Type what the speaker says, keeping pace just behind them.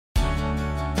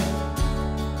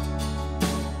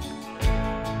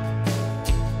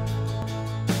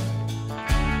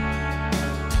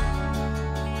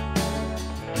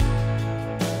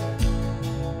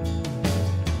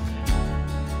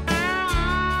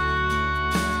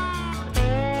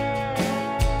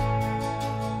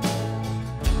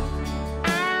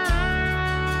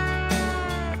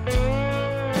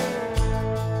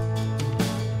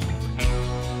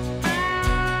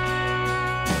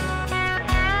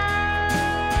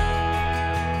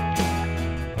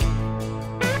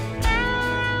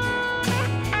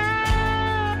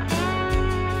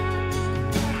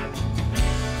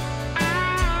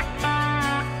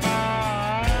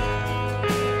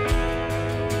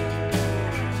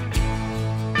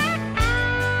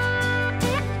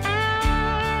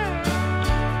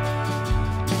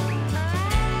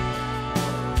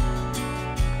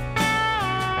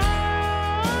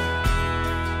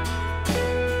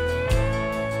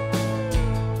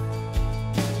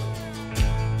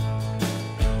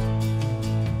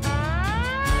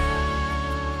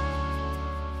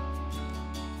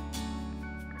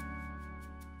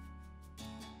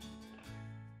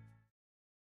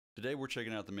Today we're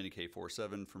checking out the Mini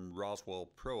K47 from Roswell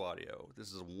Pro Audio.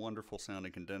 This is a wonderful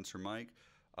sounding condenser mic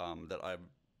that I've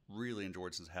really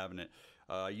enjoyed since having it.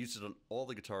 I used it on all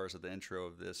the guitars at the intro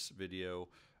of this video.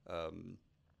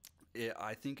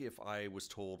 I think if I was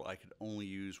told I could only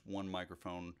use one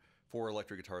microphone for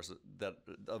electric guitars that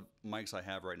mics I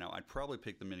have right now, I'd probably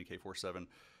pick the Mini K47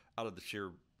 out of the sheer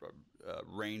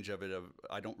range of it.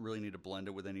 I don't really need to blend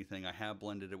it with anything. I have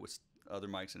blended it with other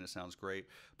mics and it sounds great,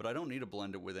 but I don't need to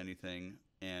blend it with anything,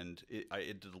 and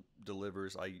it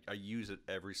delivers. I use it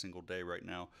every single day right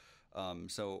now,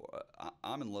 so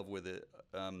I'm in love with it.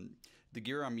 The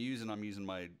gear I'm using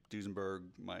my Duesenberg,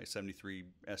 my 73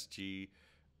 SG,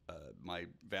 my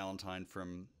Valentine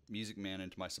from Music Man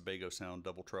into my Sebago Sound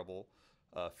double treble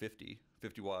 50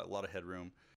 watt, a lot of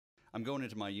headroom. I'm going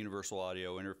into my universal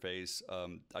audio interface.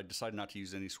 I decided not to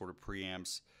use any sort of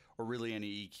preamps or really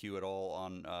any EQ at all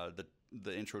on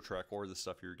the intro track or the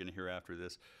stuff you're going to hear after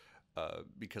this,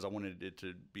 because I wanted it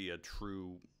to be a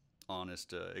true,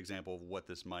 honest example of what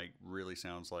this mic really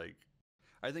sounds like.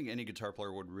 I think any guitar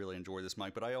player would really enjoy this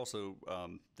mic, but I also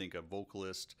think a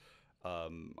vocalist,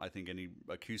 I think any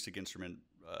acoustic instrument,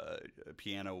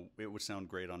 piano, it would sound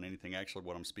great on anything. Actually,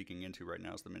 what I'm speaking into right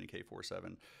now is the Mini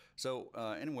K47. So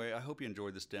anyway, I hope you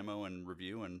enjoyed this demo and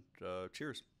review, and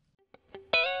cheers.